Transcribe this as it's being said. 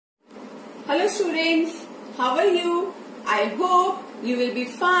Hello students, how are you? I hope you will be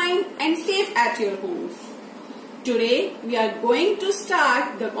fine and safe at your homes. Today we are going to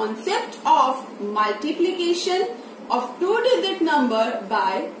start the concept of multiplication of two-digit number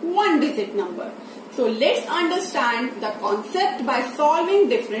by one-digit number. So let's understand the concept by solving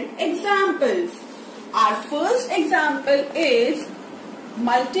different examples. Our first example is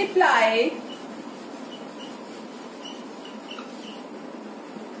multiply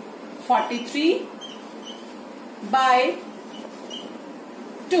 43 by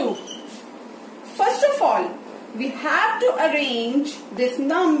 2. First of all, we have to arrange this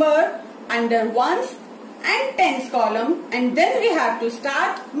number under ones and tens column, and then we have to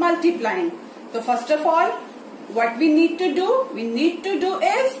start multiplying. So first of all, what we need to do?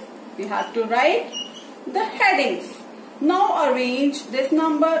 Is we have to write the headings. Now arrange this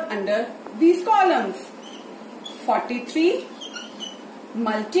number under these columns. 43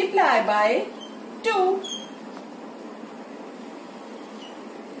 multiply by 2.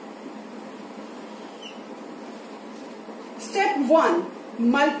 Step 1.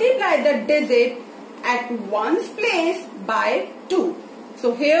 Multiply the digit at ones place by 2.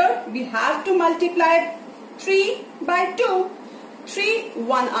 So here we have to multiply 3 by 2. 3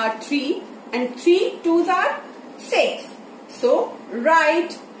 1 are 3 and 3 2s are 6. So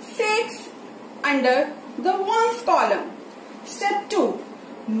write 6 under the ones column. Step 2.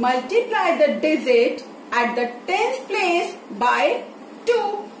 Multiply the digit at the tens place by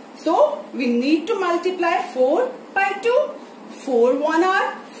 2. So we need to multiply 4 by 2. 4 1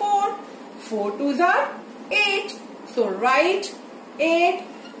 are 4. 4 2s are 8. So write 8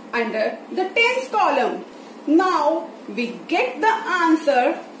 under the tens column. Now we get the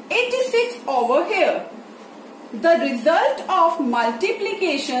answer 86 over here. The result of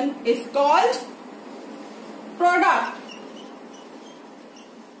multiplication is called product.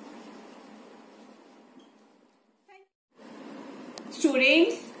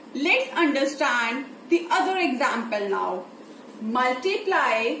 Students, let's understand the other example now.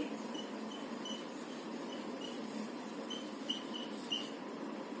 Multiply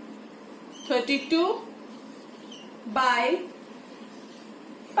 32 by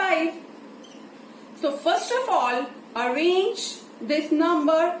 5. So first of all, arrange this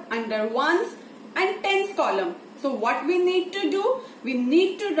number under ones and tens column. So what we need to do? We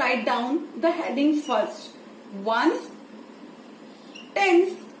need to write down the headings first. Ones,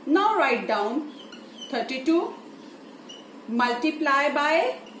 tens. Now write down 32 multiply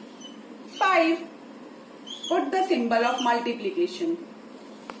by 5. Put the symbol of multiplication.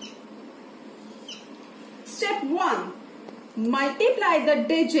 Step 1. Multiply the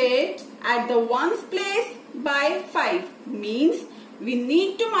digit at the ones place by 5. Means we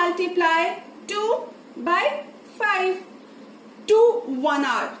need to multiply 2 by 5. 2 1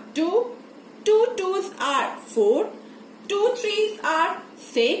 are 2. 2 2s are 4. 2 3s are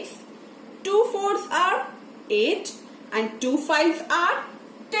 6. 2 4s are 8. And 2 5s are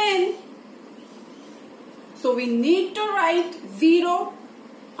 10. So we need to write 0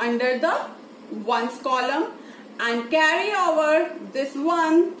 under the ones column and carry over this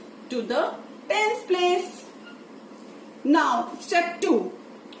 1 to the tens place. Now step 2.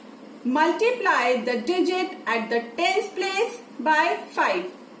 Multiply the digit at the tens place by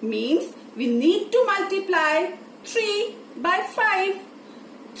 5. Means we need to multiply 3 by 5.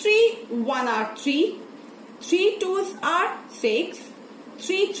 3 1 are 3. 3 2s are 6.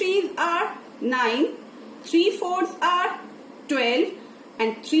 3 3s are 9. 3 4s are 12.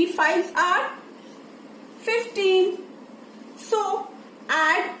 And 3 5s are 15. So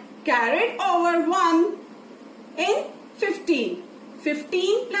add carried over 1 in 15.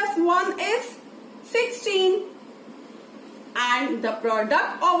 15 plus 1 is 16. And the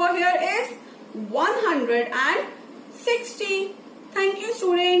product over here is 160. Thank you,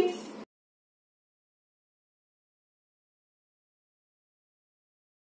 students.